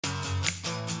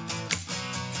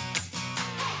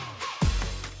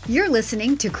You're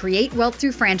listening to Create Wealth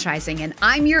Through Franchising, and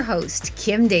I'm your host,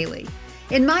 Kim Daly.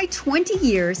 In my 20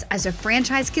 years as a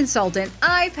franchise consultant,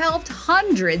 I've helped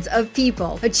hundreds of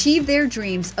people achieve their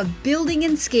dreams of building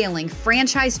and scaling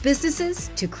franchise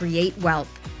businesses to create wealth.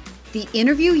 The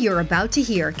interview you're about to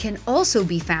hear can also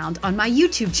be found on my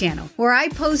YouTube channel, where I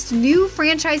post new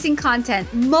franchising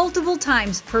content multiple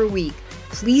times per week.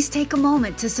 Please take a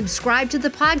moment to subscribe to the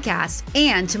podcast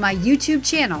and to my YouTube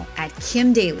channel at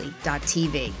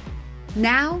kimdaly.tv.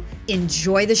 Now,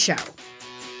 enjoy the show.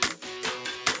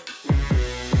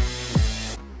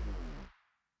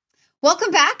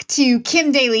 Welcome back to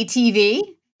Kim Daly TV.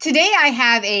 Today I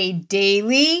have a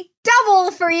daily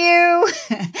double for you.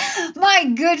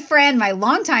 My good friend, my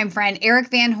longtime friend, Eric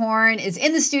Van Horn is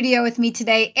in the studio with me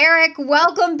today. Eric,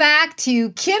 welcome back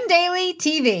to Kim Daly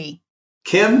TV.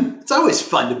 Kim, it's always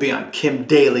fun to be on Kim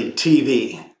Daly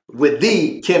TV with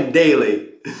the Kim Daly.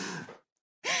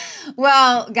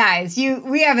 Well, guys,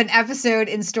 we have an episode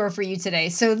in store for you today.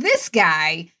 So this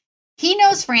guy, he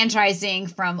knows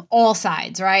franchising from all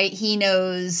sides, right? He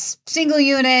knows single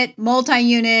unit,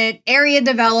 multi-unit, area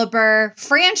developer,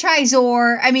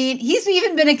 franchisor. I mean, he's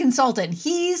even been a consultant.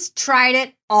 He's tried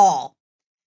it all.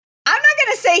 I'm not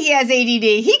going to say he has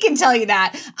ADD. He can tell you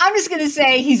that. I'm just going to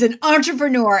say he's an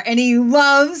entrepreneur and he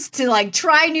loves to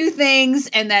try new things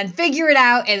and then figure it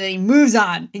out and then he moves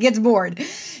on. He gets bored.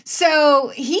 So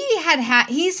he's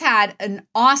had an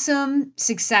awesome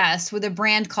success with a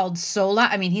brand called Sola.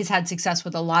 I mean, he's had success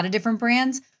with a lot of different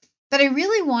brands, but I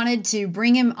really wanted to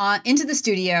bring him on into the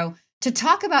studio to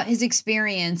talk about his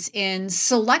experience in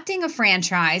selecting a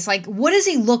franchise. Like, what does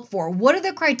he look for? What are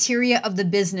the criteria of the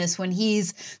business when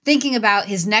he's thinking about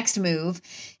his next move?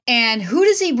 And who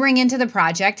does he bring into the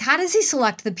project? How does he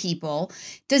select the people?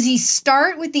 Does he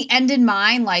start with the end in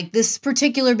mind? Like this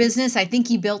particular business, I think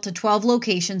he built to 12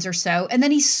 locations or so, and then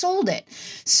he sold it.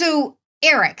 So,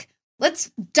 Eric,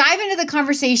 let's dive into the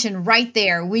conversation right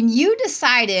there. When you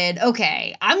decided,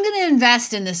 okay, I'm going to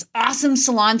invest in this awesome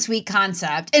salon suite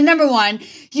concept. And number one,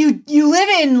 you live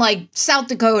in South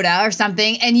Dakota or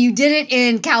something, and you did it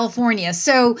in California.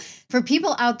 So for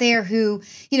people out there who,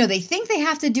 they think they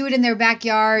have to do it in their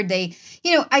backyard,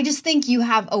 I just think you're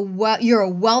a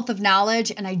wealth of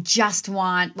knowledge, and I just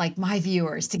want my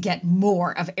viewers to get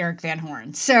more of Eric Van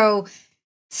Horn. So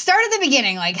start at the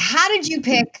beginning. How did you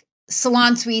pick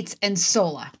Salon Suites and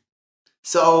Sola?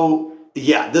 So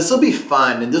yeah, this will be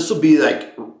fun, and this will be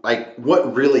like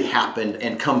what really happened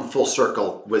and come full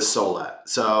circle with Sola.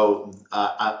 So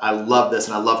I love this,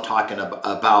 and I love talking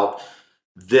about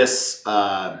this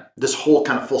this whole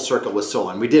kind of full circle with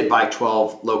Sola. And we did buy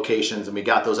 12 locations, and we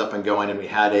got those up and going, and we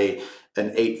had an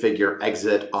 8-figure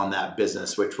exit on that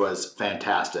business, which was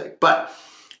fantastic. But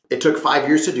it took 5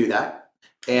 years to do that.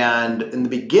 And in the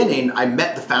beginning, I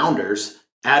met the founders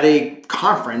at a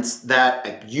conference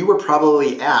that you were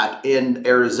probably at in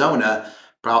Arizona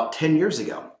about 10 years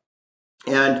ago.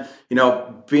 And,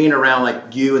 being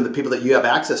around you and the people that you have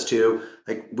access to,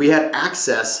 we had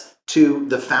access to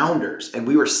the founders, and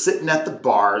we were sitting at the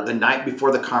bar the night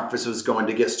before the conference was going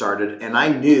to get started. And I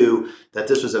knew that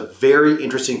this was a very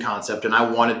interesting concept, and I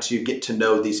wanted to get to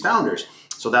know these founders.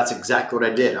 So that's exactly what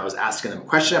I did. I was asking them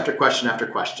question after question after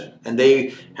question. And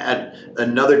they had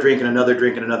another drink and another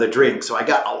drink and another drink. So I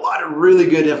got a lot of really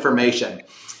good information.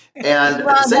 And at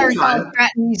the same time,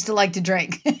 Stratton used to like to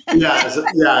drink. yes,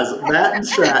 Matt and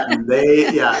Stratton,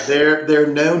 they're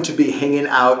known to be hanging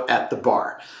out at the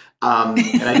bar.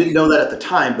 And I didn't know that at the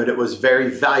time, but it was very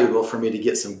valuable for me to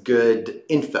get some good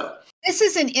info. This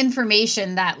is an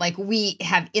information that we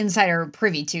have insider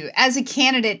privy to. As a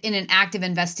candidate in an active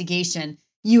investigation,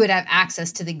 you would have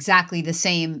access to exactly the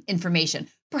same information.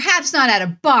 Perhaps not at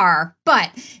a bar, but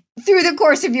through the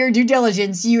course of your due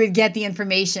diligence, you would get the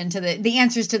information to the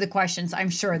answers to the questions.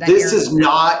 I'm sure that this is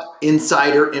not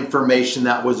insider information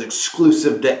that was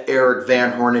exclusive to Eric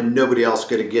Van Horn and nobody else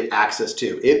could get access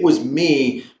to. It was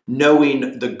me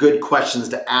knowing the good questions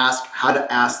to ask, how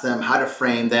to ask them, how to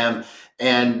frame them.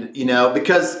 And,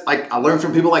 because I learned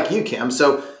from people like you, Kim.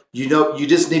 So, you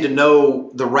just need to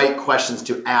know the right questions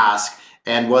to ask.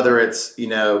 And whether it's,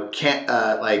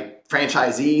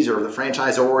 franchisees or the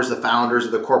franchisors, the founders,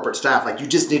 or the corporate staff, you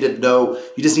just need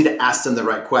to ask them the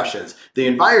right questions. The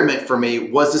environment for me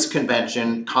was this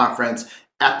convention conference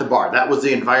at the bar. That was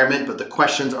the environment, but the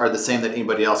questions are the same that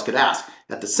anybody else could ask.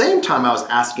 At the same time I was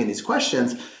asking these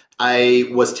questions, I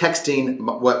was texting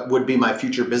what would be my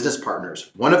future business partners.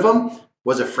 One of them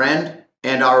was a friend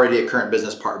and already a current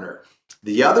business partner.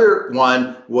 The other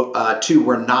two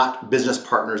were not business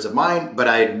partners of mine, but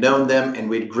I had known them and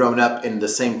we'd grown up in the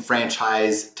same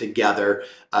franchise together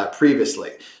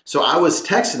previously. So I was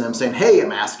texting them saying, hey,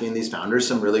 I'm asking these founders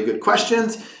some really good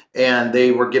questions. And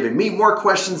they were giving me more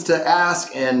questions to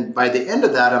ask. And by the end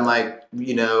of that, I'm like,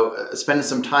 spending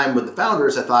some time with the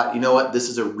founders, I thought, you know what, this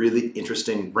is a really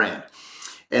interesting brand.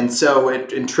 And so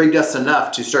it intrigued us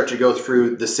enough to start to go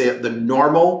through the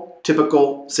normal,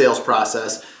 typical sales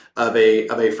process of a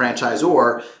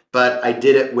franchisor, but I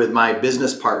did it with my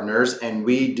business partners, and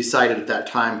we decided at that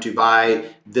time to buy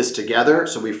this together.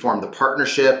 So we formed the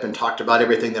partnership and talked about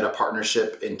everything that a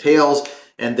partnership entails.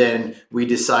 And then we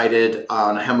decided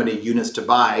on how many units to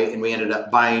buy, and we ended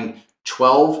up buying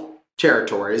 12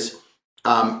 territories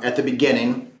at the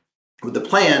beginning with the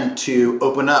plan to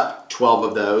open up 12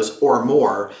 of those or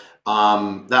more.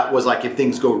 That was like if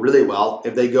things go really well.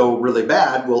 If they go really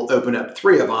bad, we'll open up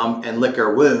 3 of them and lick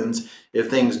our wounds. If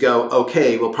things go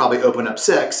okay, we'll probably open up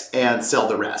 6 and sell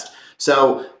the rest.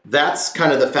 So that's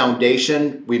kind of the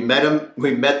foundation. We met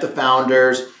the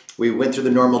founders. We went through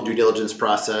the normal due diligence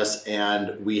process,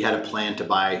 and we had a plan to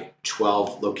buy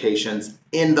 12 locations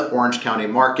in the Orange County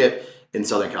market in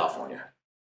Southern California.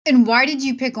 And why did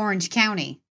you pick Orange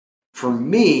County? For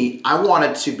me, I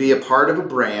wanted to be a part of a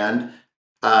brand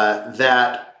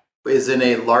that is in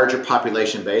a larger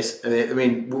population base. I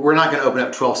mean, we're not going to open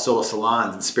up 12 Sola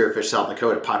salons in Spearfish, South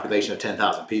Dakota, population of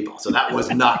 10,000 people. So that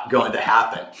was not going to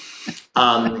happen.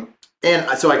 And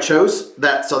so I chose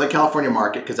that Southern California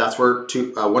market because that's where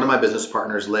one of my business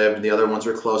partners lived, and the other ones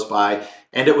were close by,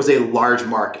 and it was a large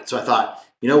market. So I thought,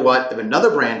 you know what, if another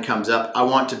brand comes up, I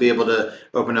want to be able to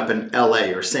open up in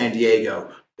LA or San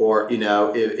Diego, or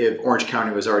if Orange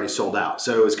County was already sold out.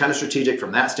 So it was kind of strategic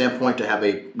from that standpoint to have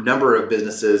a number of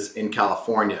businesses in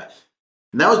California.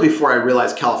 And that was before I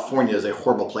realized California is a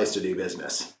horrible place to do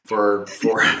business. For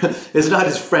it's not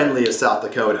as friendly as South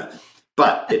Dakota.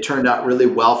 But it turned out really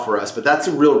well for us. But that's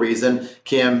the real reason,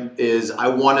 Kim, is I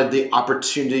wanted the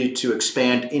opportunity to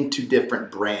expand into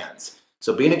different brands.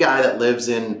 So being a guy that lives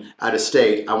out of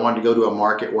state, I wanted to go to a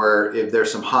market where if there's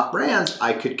some hot brands,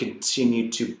 I could continue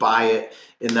to buy it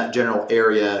in that general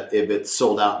area if it's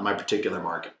sold out in my particular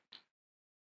market.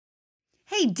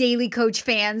 Hey, Daily Coach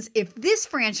fans, if this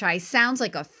franchise sounds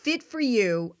like a fit for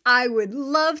you, I would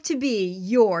love to be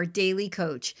your daily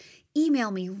coach.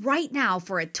 Email me right now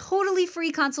for a totally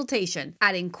free consultation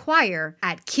at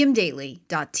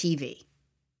inquire@kimdaly.tv.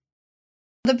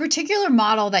 The particular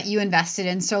model that you invested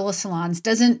in, Sola Salons,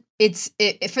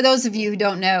 for those of you who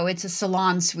don't know, it's a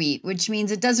salon suite, which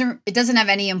means it doesn't have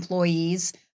any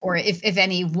employees, or if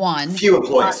any, one. Few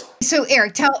employees. So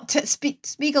Eric,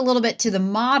 speak a little bit to the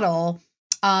model.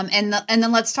 And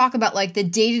then let's talk about like the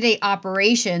day-to-day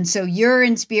operation. So you're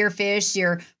in Spearfish,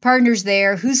 your partner's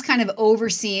there, who's kind of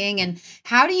overseeing, and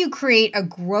how do you create a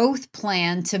growth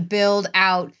plan to build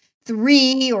out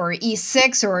 3 or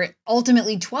 6 or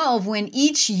ultimately 12 when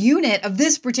each unit of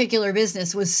this particular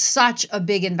business was such a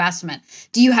big investment?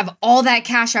 Do you have all that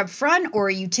cash up front, or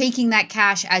are you taking that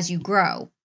cash as you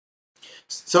grow?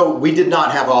 So we did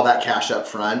not have all that cash up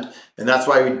front, and that's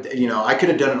why I could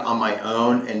have done it on my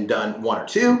own and done 1 or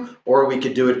 2, or we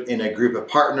could do it in a group of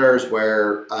partners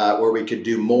where we could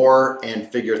do more and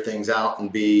figure things out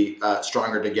and be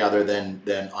stronger together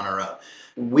than on our own.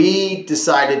 We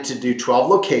decided to do 12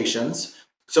 locations,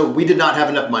 so we did not have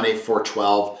enough money for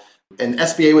 12, and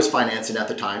SBA was financing at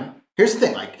the time. Here's the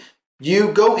thing, you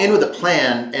go in with a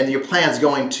plan, and your plan's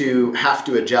going to have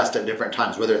to adjust at different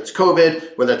times, whether it's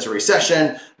COVID, whether it's a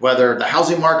recession, whether the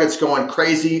housing market's going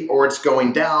crazy or it's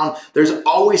going down. There's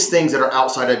always things that are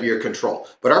outside of your control.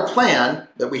 But our plan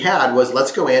that we had was,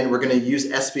 let's go in, we're going to use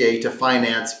SBA to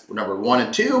finance number 1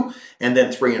 and 2, and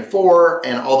then 3 and 4,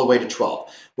 and all the way to 12.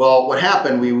 Well, what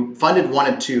happened, we funded 1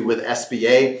 and 2 with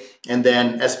SBA, and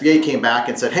then SBA came back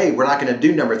and said, hey, we're not going to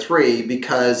do number 3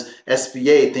 because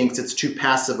SBA thinks it's too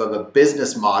passive of a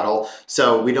business model,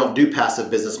 so we don't do passive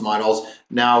business models.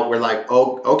 Now we're like,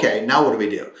 oh, okay, now what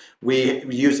do? We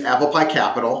use Apple Pie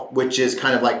Capital, which is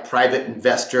kind of like private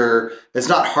investor. It's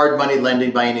not hard money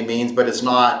lending by any means, but it's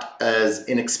not as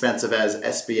inexpensive as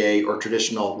SBA or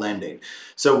traditional lending.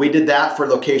 So we did that for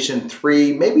location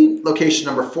 3, maybe location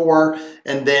number 4.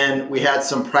 And then we had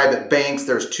some private banks.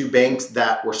 There's 2 banks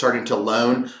that were starting to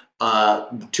loan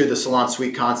to the salon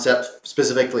suite concept,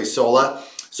 specifically Sola.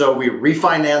 So we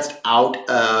refinanced out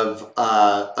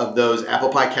of those Apple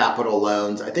Pie Capital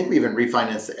loans. I think we even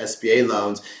refinanced the SBA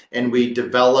loans, and we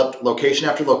developed location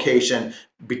after location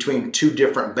between 2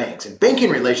 different banks. And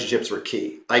banking relationships were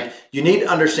key. You need to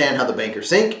understand how the bankers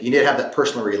think. You need to have that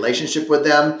personal relationship with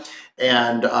them.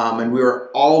 And we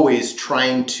were always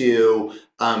trying to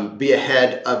be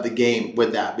ahead of the game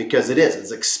with that, because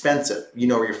it's expensive.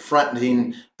 You're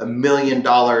fronting $1 million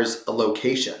a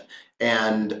location.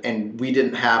 And we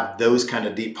didn't have those kind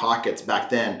of deep pockets back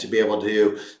then to be able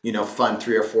to, fund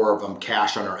 3 or 4 of them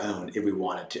cash on our own if we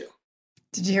wanted to.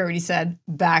 Did you hear what he said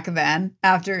back then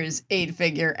after his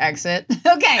 8-figure exit?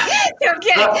 Okay. No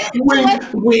kidding. Wink,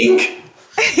 wink.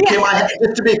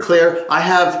 Just to be clear, I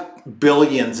have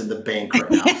billions in the bank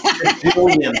right now.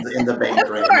 Billions in the bank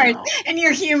right now. And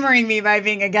you're humoring me by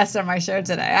being a guest on my show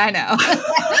today. I know.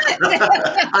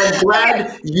 I'm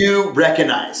glad you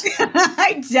recognize.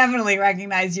 I definitely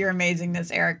recognize your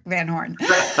amazingness, Eric Van Horn.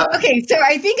 Okay, so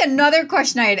I think another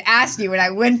question I had asked you when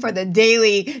I went for the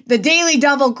daily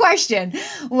double question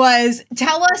was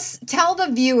tell the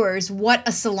viewers what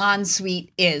a salon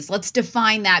suite is. Let's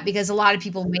define that, because a lot of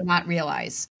people may not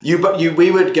realize. We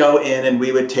would go in and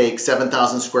we would take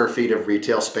 7,000 square feet of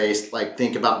retail space, like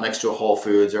think about next to a Whole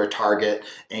Foods or a Target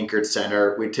anchored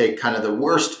center. We'd take kind of the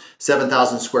worst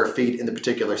 7,000 square feet in the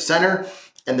particular center.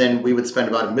 And then we would spend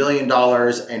about $1 million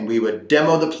and we would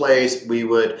demo the place. We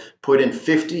would put in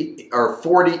 50 or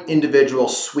 40 individual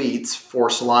suites for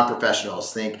salon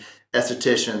professionals. Think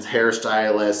estheticians,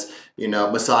 hairstylists,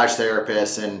 massage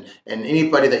therapists, and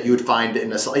anybody that you would find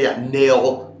in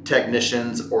nail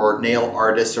technicians or nail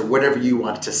artists or whatever you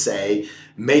want to say,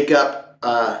 makeup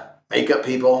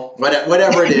people,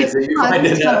 whatever it is that you find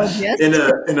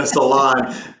in a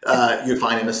salon, you'd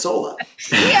find in a Sola.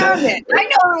 He owned it. I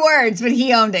know the words, but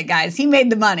he owned it, guys. He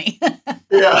made the money.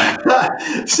 Yeah.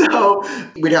 So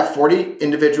we'd have 40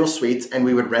 individual suites and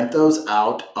we would rent those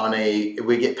out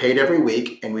we get paid every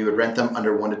week, and we would rent them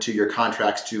under 1 to 2 year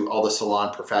contracts to all the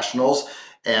salon professionals.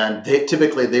 And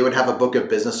they would have a book of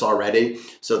business already.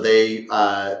 So they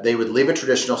would leave a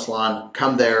traditional salon,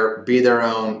 come there, be their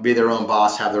own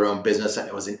boss, have their own business. And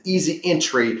it was an easy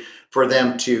entry for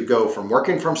them to go from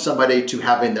working from somebody to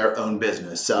having their own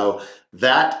business. So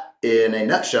that, in a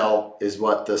nutshell, is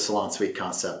what the salon suite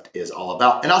concept is all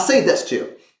about. And I'll say this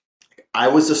too. I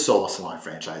was a solo salon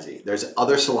franchisee. There's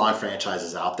other salon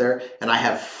franchises out there, and I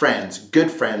have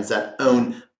good friends that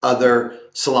own other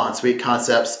salon suite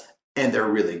concepts, and they're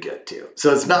really good too.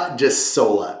 So it's not just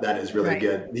Sola that is really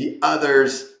good. The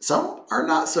others, some are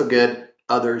not so good.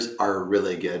 Others are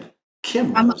really good.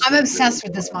 Kim, I'm obsessed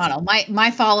with this model.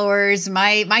 My followers,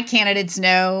 my candidates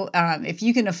know if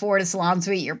you can afford a salon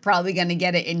suite, you're probably going to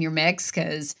get it in your mix,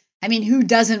 because who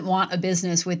doesn't want a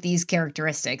business with these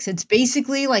characteristics? It's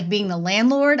basically like being the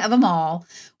landlord of a mall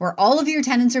where all of your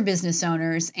tenants are business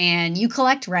owners and you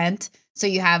collect rent. So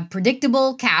you have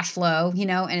predictable cash flow,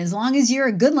 and as long as you're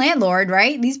a good landlord,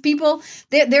 right? These people,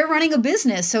 they're running a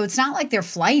business. So it's not like they're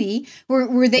flighty.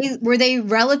 Were they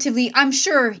relatively, I'm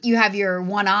sure you have your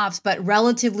one-offs, but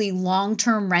relatively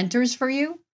long-term renters for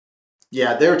you?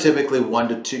 Yeah, they were typically 1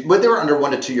 to 2, but they were under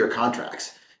 1 to 2 year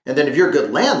contracts. And then if you're a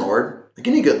good landlord, like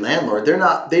any good landlord,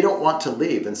 they don't want to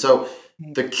leave. And so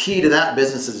the key to that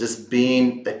business is just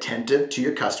being attentive to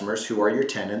your customers, who are your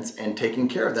tenants, and taking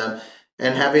care of them,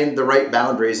 and having the right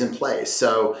boundaries in place.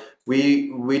 So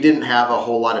we didn't have a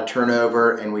whole lot of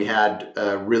turnover, and we had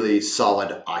a really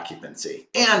solid occupancy.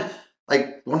 And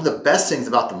like, one of the best things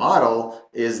about the model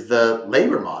is the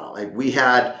labor model. Like we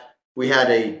had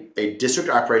a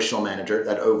district operational manager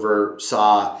that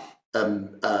oversaw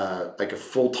like a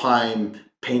full-time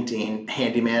painting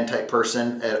handyman type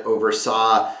person, that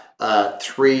oversaw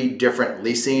 3 different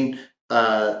leasing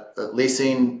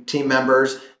team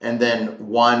members, and then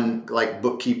 1 like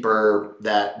bookkeeper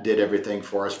that did everything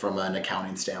for us from an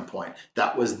accounting standpoint.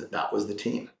 That was the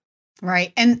team.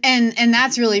 Right. And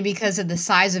that's really because of the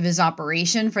size of his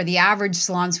operation. For the average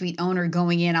salon suite owner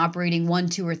going in, operating 1,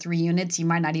 2, or 3 units, you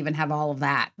might not even have all of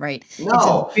that, right?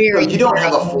 No, you don't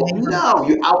have a full,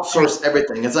 you outsource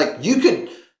everything. It's like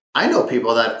I know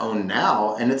people that own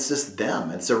now, and it's just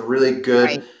them. It's a really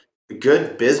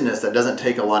good business that doesn't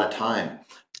take a lot of time.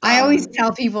 I always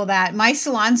tell people that my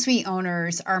salon suite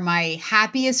owners are my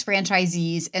happiest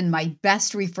franchisees and my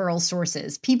best referral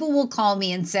sources. People will call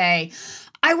me and say,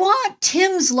 I want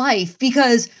Tim's life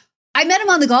because I met him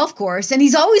on the golf course and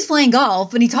he's always playing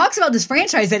golf and he talks about this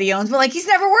franchise that he owns, but like he's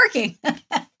never working. Yeah.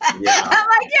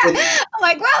 I'm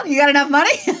like, well, you got enough money?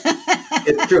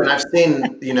 It's true. And I've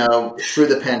seen, through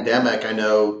the pandemic, I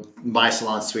know my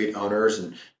salon suite owners,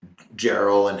 and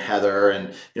Gerald and Heather,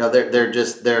 and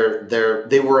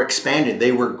they were expanding,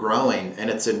 they were growing, and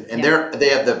they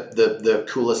have the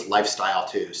coolest lifestyle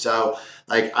too. So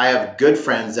like, I have good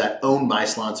friends that own my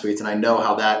salon suites, and I know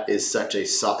how that is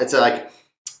it's like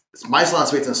My Salon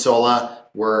Suites and Sola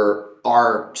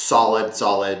are solid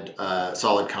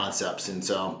concepts, and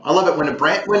so I love it when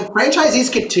when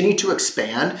franchisees continue to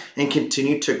expand and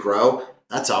continue to grow.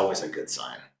 That's always a good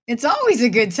sign. It's always a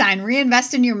good sign.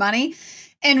 Reinvest in your money.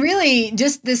 And really,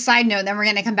 just this side note, then we're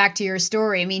going to come back to your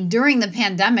story. I mean, during the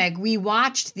pandemic, we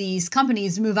watched these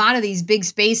companies move out of these big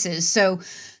spaces. So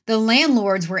the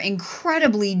landlords were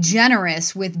incredibly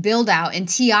generous with build out and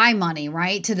TI money,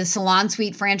 right? To the salon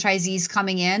suite franchisees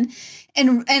coming in.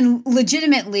 And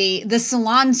legitimately, the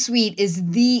salon suite is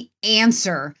the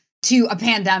answer to a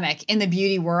pandemic in the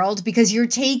beauty world, because you're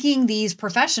taking these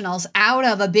professionals out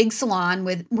of a big salon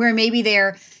with where maybe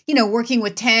they're, working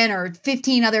with 10 or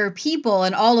 15 other people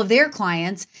and all of their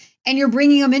clients, and you're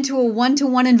bringing them into a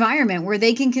one-to-one environment where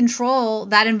they can control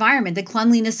that environment, the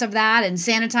cleanliness of that, and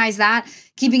sanitize that,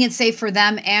 keeping it safe for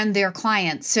them and their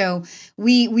clients. So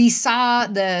we saw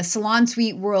the salon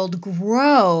suite world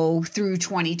grow through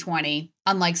 2020,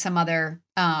 unlike some other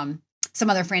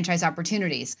franchise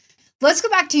opportunities. Let's go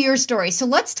back to your story. So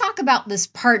let's talk about this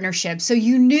partnership. So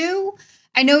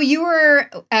I know you were,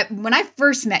 when I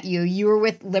first met you, you were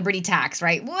with Liberty Tax,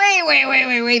 right?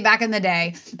 Way back in the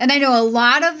day. And I know a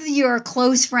lot of your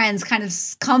close friends kind of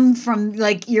come from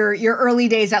like your early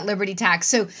days at Liberty Tax.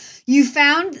 So you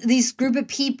found these group of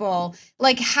people.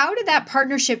 Like, how did that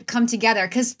partnership come together?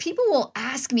 Because people will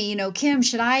ask me, Kim,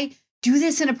 should I do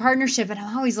this in a partnership? And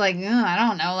I'm always like, I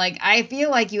don't know. Like, I feel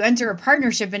like you enter a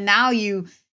partnership and now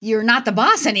you're not the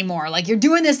boss anymore. Like, you're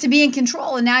doing this to be in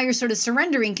control, and now you're sort of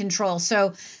surrendering control.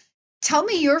 So tell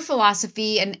me your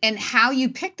philosophy and how you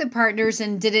picked the partners,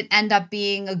 and did it end up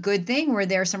being a good thing? Were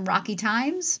there some rocky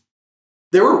times?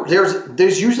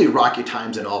 There's usually rocky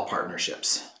times in all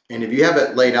partnerships. And if you have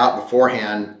it laid out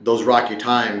beforehand, those rocky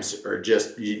times are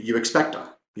just, you expect them,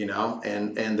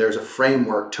 and there's a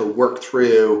framework to work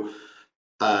through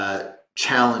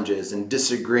challenges and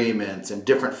disagreements and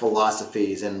different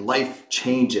philosophies and life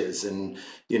changes, and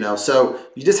so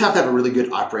you just have to have a really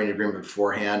good operating agreement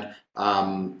beforehand,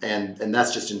 and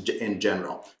that's just in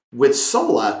general. With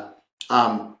Sola,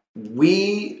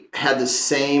 we had the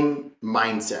same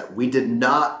mindset.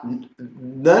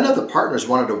 None of the partners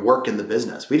wanted to work in the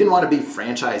business. We didn't want to be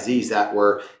franchisees that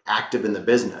were active in the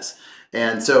business.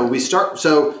 And so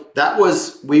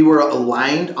we were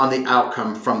aligned on the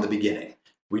outcome from the beginning.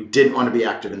 We didn't want to be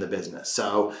active in the business.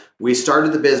 So we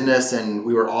started the business and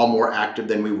we were all more active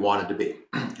than we wanted to be.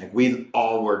 Like, we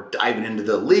all were diving into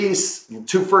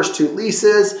the first two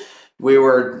leases. We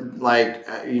were like,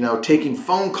 taking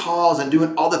phone calls and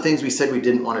doing all the things we said we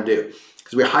didn't want to do.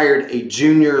 Because we hired a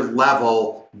junior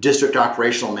level district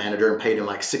operational manager and paid him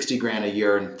like $60,000 a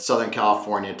year in Southern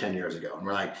California 10 years ago. And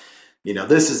we're like,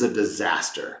 this is a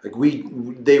disaster. Like,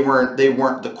 they weren't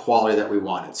the quality that we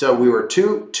wanted. So we were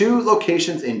two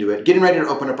locations into it, getting ready to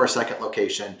open up our second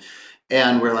location.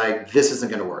 And we're like, this isn't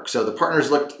going to work. So the partners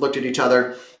looked at each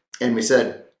other and we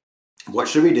said, what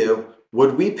should we do?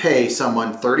 Would we pay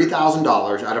someone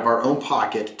 $30,000 out of our own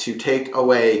pocket to take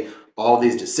away all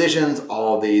these decisions,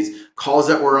 all these calls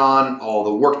that we're on, all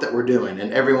the work that we're doing?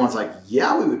 And everyone's like,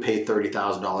 yeah, we would pay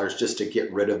 $30,000 just to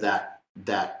get rid of that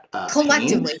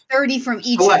collectively, pain. 30 from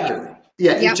each Collectively. of you.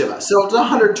 Yeah, Yep. each of us. So it's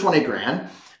 $120,000.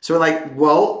 So we're like,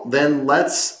 well, then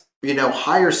let's,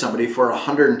 hire somebody for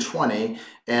 120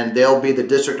 and they'll be the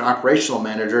district operational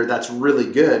manager. That's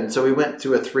really good. And so we went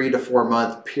through a 3 to 4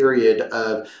 month period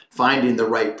of finding the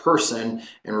right person,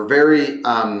 and we're very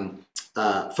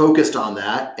focused on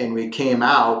that. And we came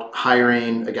out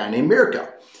hiring a guy named Mirko.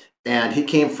 And he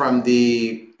came from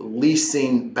the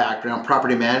leasing background,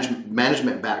 property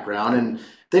management background. And at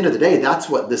the end of the day, that's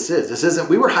what this is.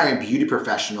 We were hiring beauty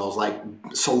professionals like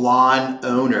salon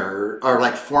owner or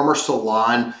like former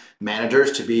salon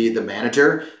managers to be the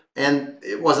manager. And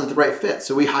it wasn't the right fit.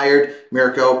 So we hired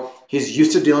Mirko. He's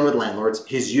used to dealing with landlords.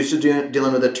 He's used to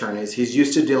dealing with attorneys. He's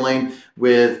used to dealing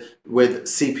with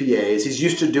CPAs. He's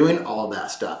used to doing all of that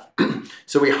stuff.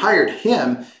 So we hired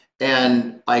him.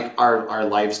 And like our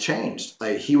lives changed.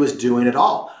 Like, he was doing it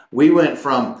all. We went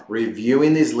from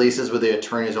reviewing these leases with the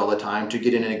attorneys all the time to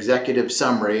getting an executive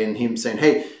summary and him saying,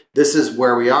 hey, this is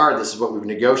where we are. This is what we've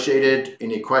negotiated.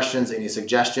 Any questions, any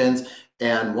suggestions?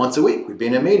 And once a week, we'd be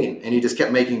in a meeting. And he just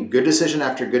kept making good decision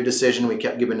after good decision. We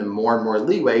kept giving him more and more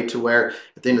leeway to where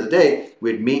at the end of the day,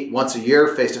 we'd meet once a year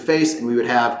face to face, and we would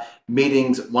have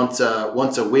meetings once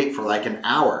a week for like an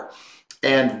hour.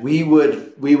 And we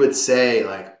would say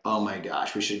like, oh my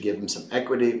gosh, we should give him some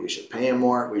equity. We should pay him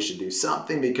more. We should do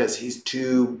something because he's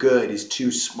too good. He's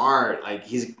too smart. Like,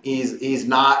 he's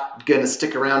not going to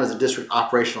stick around as a district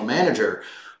operational manager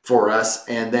for us.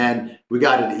 And then we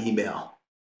got an email.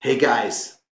 Hey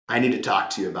guys, I need to talk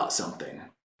to you about something.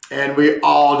 And we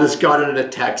all just got into a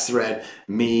text thread.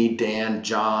 Me, Dan,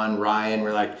 John, Ryan,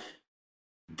 we're like,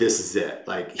 this is it.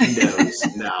 Like, he knows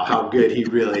now how good he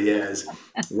really is.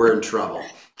 We're in trouble.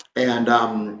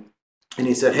 And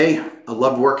he said, hey, I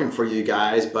love working for you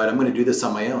guys, but I'm going to do this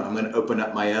on my own. I'm going to open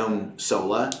up my own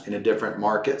Sola in a different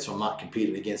market. So I'm not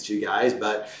competing against you guys,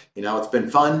 but it's been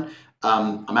fun.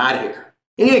 I'm out of here.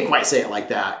 And he didn't quite say it like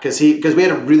that because we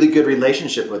had a really good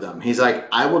relationship with him. He's like,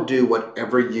 I will do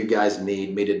whatever you guys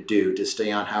need me to do to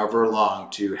stay on however long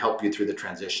to help you through the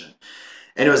transition.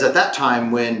 And it was at that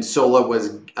time when Sola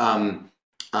was,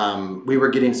 we were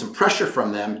getting some pressure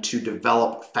from them to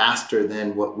develop faster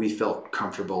than what we felt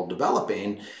comfortable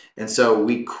developing. And so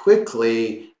we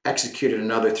quickly executed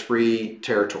another 3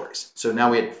 territories. So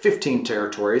now we had 15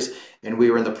 territories, and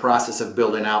we were in the process of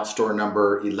building out store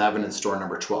number 11 and store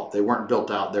number 12. They weren't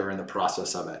built out, they were in the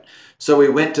process of it. So we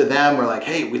went to them, we're like,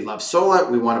 hey, we love Sola,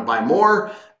 we want to buy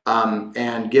more,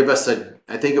 and give us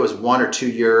I think it was 1 or 2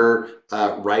 year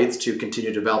rights to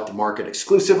continue to develop the market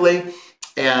exclusively.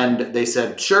 And they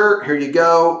said, sure, here you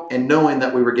go. And knowing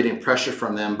that we were getting pressure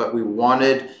from them, but we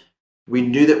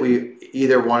knew that we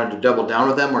either wanted to double down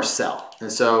with them or sell.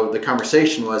 And so the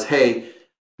conversation was, hey,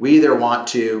 we either want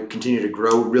to continue to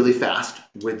grow really fast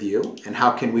with you, and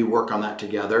how can we work on that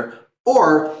together?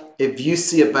 Or if you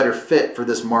see a better fit for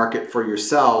this market for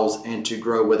yourselves and to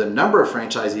grow with a number of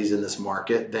franchisees in this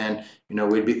market, then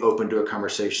we'd be open to a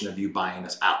conversation of you buying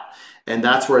us out. And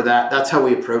that's how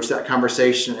we approached that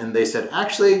conversation. And they said,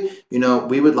 actually,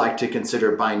 we would like to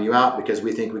consider buying you out because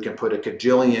we think we can put a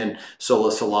cajillion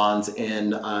Sola salons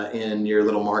in your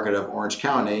little market of Orange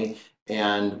County.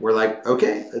 And we're like,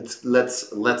 okay,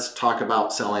 let's talk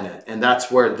about selling it. And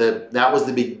that's where that was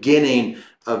the beginning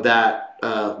of that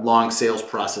long sales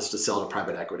process to sell to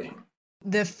private equity.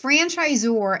 The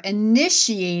franchisor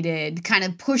initiated, kind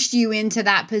of pushed you into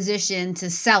that position to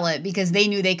sell it because they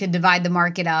knew they could divide the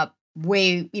market up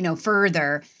way,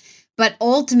 further. But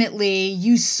ultimately,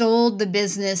 you sold the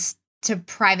business to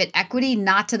private equity,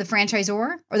 not to the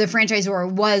franchisor, or the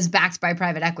franchisor was backed by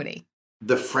private equity?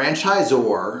 The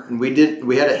franchisor, and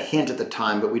we had a hint at the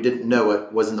time, but we didn't know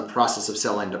it, was in the process of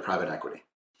selling to private equity.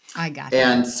 I got you.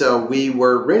 And so we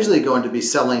were originally going to be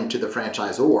selling to the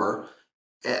franchisor,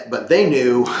 but they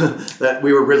knew that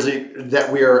we were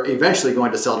eventually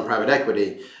going to sell to private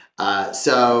equity.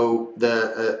 So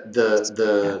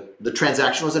the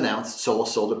transaction was announced. Sola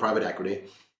sold to private equity.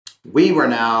 We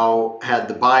had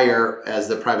the buyer as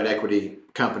the private equity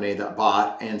company that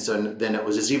bought, and so then it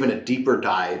was just even a deeper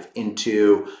dive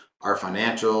into our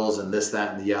financials and this,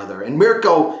 that, and the other. And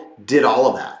Mirko did all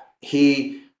of that.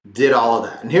 He did all of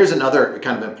that. And here's another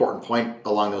kind of important point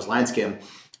along those lines, Kim.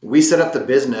 We set up the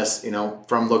business,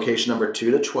 from location number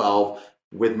 2 to 12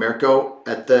 with Mirko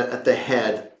at the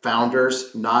head,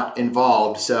 founders not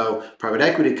involved. So private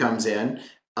equity comes in.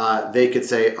 They could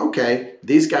say, okay,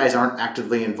 these guys aren't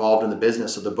actively involved in the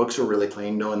business. So the books were really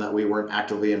clean, knowing that we weren't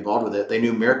actively involved with it. They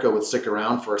knew Mirko would stick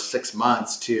around for 6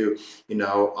 months to,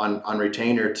 on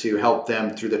retainer to help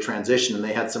them through the transition. And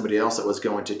they had somebody else that was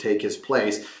going to take his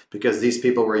place because these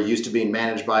people were used to being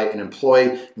managed by an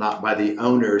employee, not by the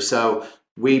owner. So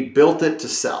we built it to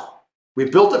sell. We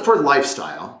built it for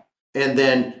lifestyle, and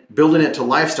then building it to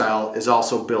lifestyle is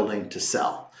also building to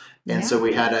sell. And so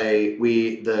we had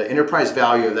the enterprise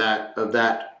value of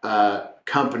that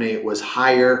company was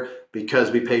higher because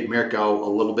we paid Mirko a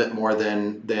little bit more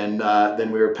than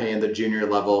we were paying the junior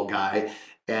level guy,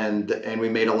 and we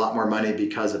made a lot more money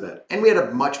because of it. And we had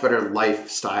a much better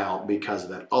lifestyle because of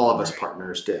it. All of us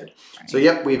partners did. Right. So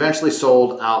we eventually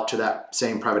sold out to that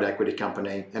same private equity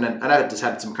company, and I just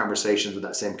had some conversations with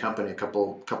that same company a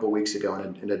couple weeks ago at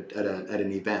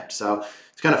an event. So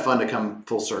it's kind of fun to come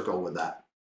full circle with that.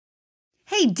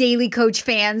 Hey, Daily Coach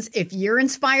fans, if you're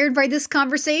inspired by this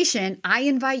conversation, I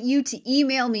invite you to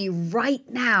email me right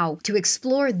now to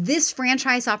explore this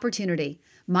franchise opportunity.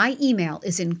 My email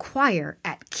is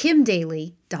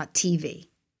inquire@kimdaly.tv.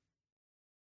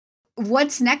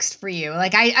 What's next for you?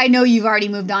 Like, I know you've already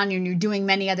moved on and you're doing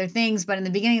many other things, but in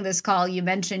the beginning of this call, you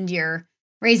mentioned you're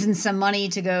raising some money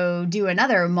to go do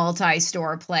another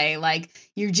multi-store play. Like,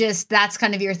 that's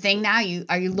kind of your thing now?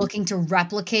 Are you looking to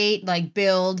replicate, like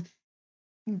build,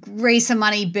 raise some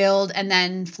money, build, and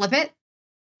then flip it?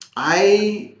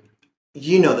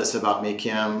 You know this about me,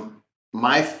 Kim.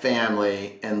 My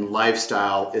family and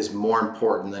lifestyle is more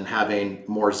important than having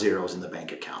more zeros in the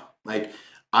bank account. Like,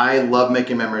 I love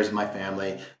making memories with my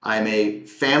family. I'm a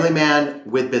family man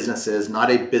with businesses,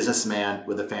 not a businessman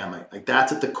with a family. Like,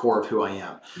 that's at the core of who I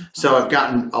am. Mm-hmm. So I've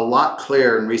gotten a lot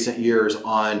clearer in recent years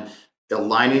on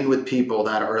aligning with people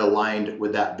that are aligned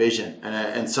with that vision.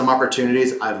 And some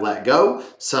opportunities I've let go,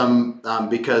 some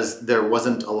because there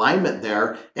wasn't alignment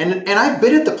there. And I've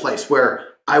been at the place where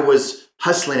I was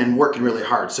hustling and working really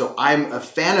hard. So I'm a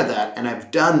fan of that, and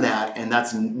I've done that, and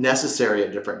that's necessary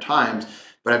at different times.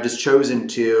 But I've just chosen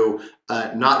to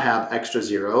not have extra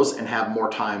zeros and have more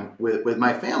time with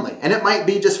my family. And it might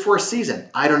be just for a season.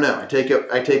 I don't know. I take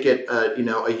it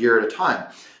a year at a time.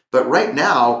 But right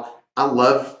now, I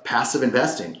love passive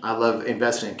investing. I love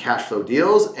investing in cash flow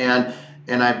deals, and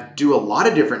I do a lot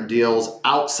of different deals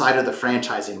outside of the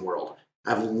franchising world.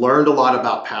 I've learned a lot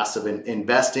about passive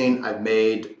investing. I've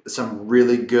made some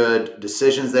really good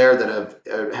decisions there that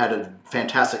have had a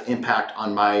fantastic impact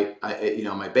on my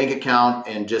my bank account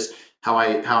and just how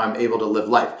I'm able to live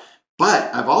life.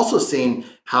 But I've also seen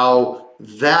how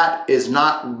that is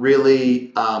not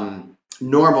really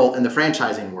normal in the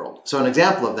franchising world. So an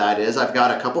example of that is I've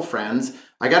got a couple friends.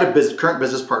 I got a current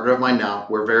business partner of mine now.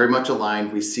 We're very much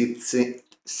aligned. We see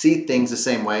things the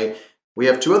same way. We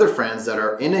have two other friends that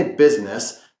are in a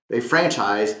business, a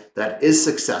franchise that is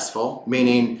successful,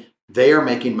 meaning they are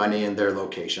making money in their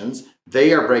locations.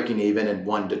 They are breaking even in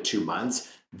 1 to 2 months.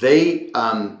 They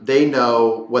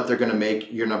know what they're going to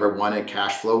make year number 1 in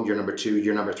cash flow, year number 2,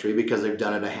 year number 3, because they've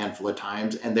done it a handful of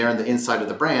times, and they're on the inside of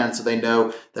the brand, so they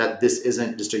know that this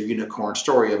isn't just a unicorn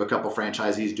story of a couple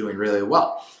franchisees doing really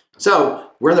well. So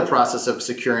we're in the process of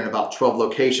securing about 12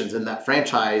 locations in that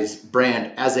franchise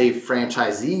brand as a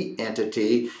franchisee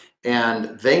entity,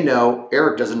 and they know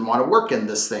Eric doesn't want to work in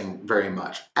this thing very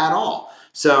much at all.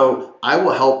 So I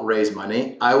will help raise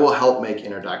money. I will help make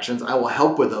introductions. I will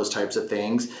help with those types of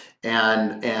things.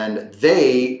 And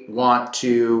they want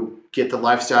to get the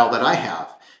lifestyle that I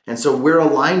have. And so we're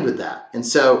aligned with that. And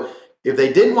so if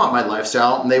they didn't want my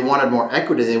lifestyle and they wanted more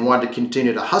equity, they wanted to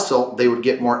continue to hustle, they would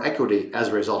get more equity as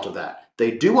a result of that.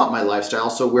 They do want my lifestyle,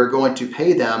 so we're going to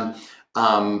pay them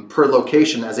per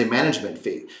location as a management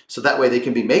fee. So that way they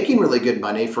can be making really good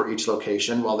money for each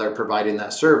location while they're providing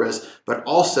that service. But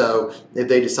also, if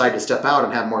they decide to step out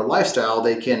and have more lifestyle,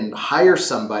 they can hire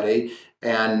somebody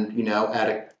and, at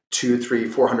a $200,000,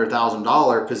 $300,000,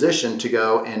 $400,000 position to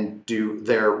go and do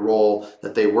their role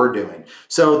that they were doing.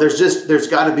 So there's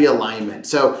got to be alignment.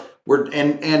 So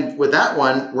and with that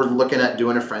one, we're looking at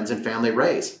doing a friends and family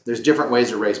raise. There's different ways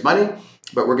to raise money,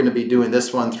 but we're going to be doing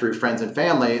this one through friends and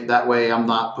family. That way I'm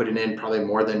not putting in probably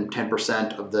more than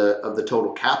 10% of the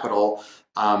total capital.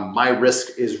 My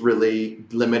risk is really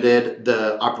limited.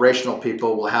 The operational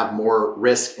people will have more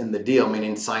risk in the deal,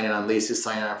 meaning signing on leases,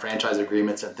 signing on franchise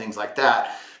agreements and things like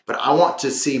that. But I want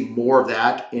to see more of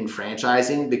that in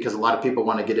franchising, because a lot of people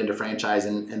want to get into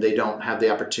franchising and they don't have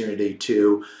the opportunity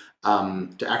to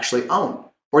actually own,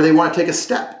 or they want to take a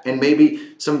step, and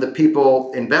maybe some of the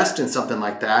people invest in something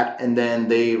like that and then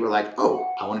they were like, oh,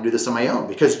 I want to do this on my own,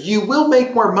 because you will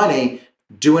make more money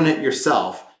doing it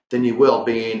yourself than you will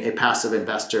being a passive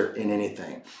investor in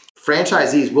anything.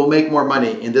 Franchisees will make more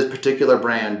money in this particular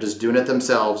brand just doing it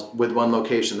themselves with one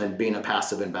location than being a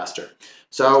passive investor.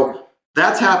 So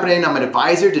that's happening. I'm an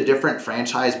advisor to different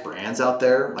franchise brands out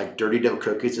there, like Dirty Dough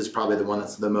Cookies is probably the one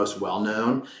that's the most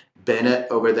well-known. Bennett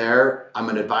over there, I'm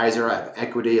an advisor. I have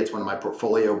equity. It's one of my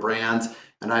portfolio brands.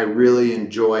 And I really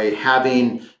enjoy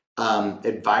having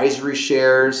advisory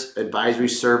shares, advisory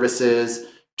services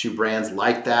to brands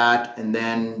like that. And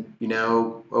then,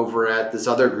 over at this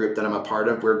other group that I'm a part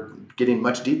of, we're getting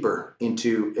much deeper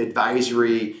into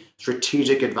advisory,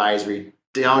 strategic advisory,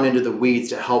 down into the weeds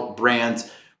to help brands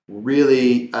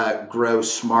really grow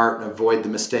smart and avoid the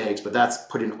mistakes. But that's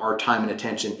putting our time and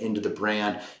attention into the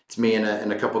brand. It's me and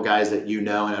a couple guys that and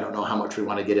I don't know how much we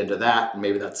want to get into that.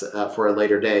 Maybe that's for a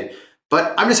later day.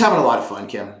 But I'm just having a lot of fun,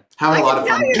 Kim. Having a lot of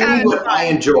fun doing what I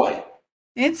enjoy.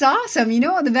 It's awesome.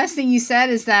 The best thing you said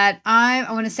is that I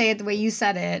want to say it the way you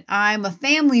said it. I'm a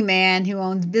family man who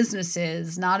owns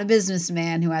businesses, not a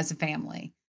businessman who has a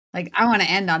family. I want to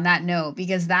end on that note,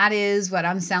 because that is what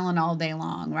I'm selling all day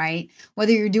long, right?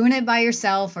 Whether you're doing it by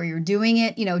yourself or you're doing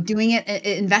it,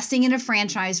 investing in a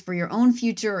franchise for your own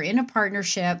future or in a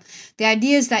partnership, the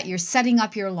idea is that you're setting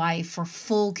up your life for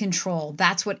full control.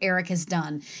 That's what Eric has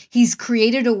done. He's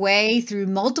created a way through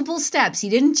multiple steps. He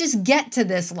didn't just get to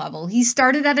this level. He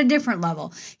started at a different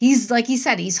level. He's, like he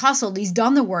said, he's hustled, he's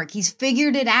done the work, he's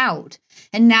figured it out.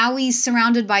 And now he's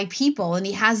surrounded by people and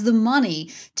he has the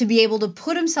money to be able to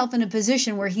put himself in a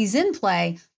position where he's in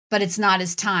play, but it's not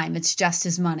his time. It's just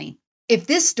his money. If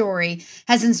this story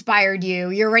has inspired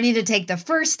you, you're ready to take the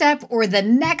first step or the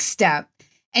next step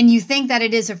and you think that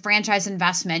it is a franchise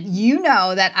investment, you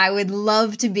know that I would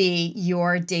love to be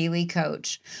your daily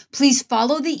coach. Please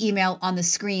follow the email on the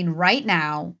screen right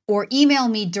now or email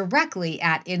me directly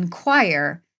at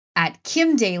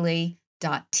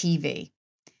inquire@kimdaly.tv.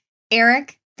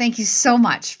 Eric, thank you so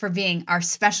much for being our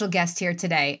special guest here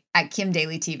today at Kim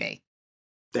Daly TV.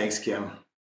 Thanks, Kim.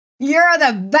 You're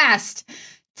the best.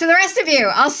 To the rest of you,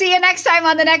 I'll see you next time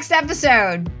on the next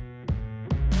episode.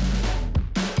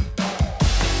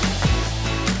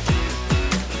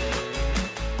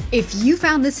 If you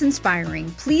found this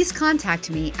inspiring, please contact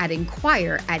me at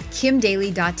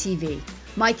inquire@kimdaly.tv.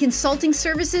 My consulting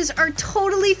services are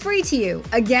totally free to you.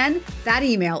 Again, that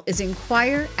email is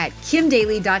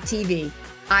inquire@kimdaly.tv.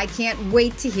 I can't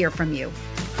wait to hear from you.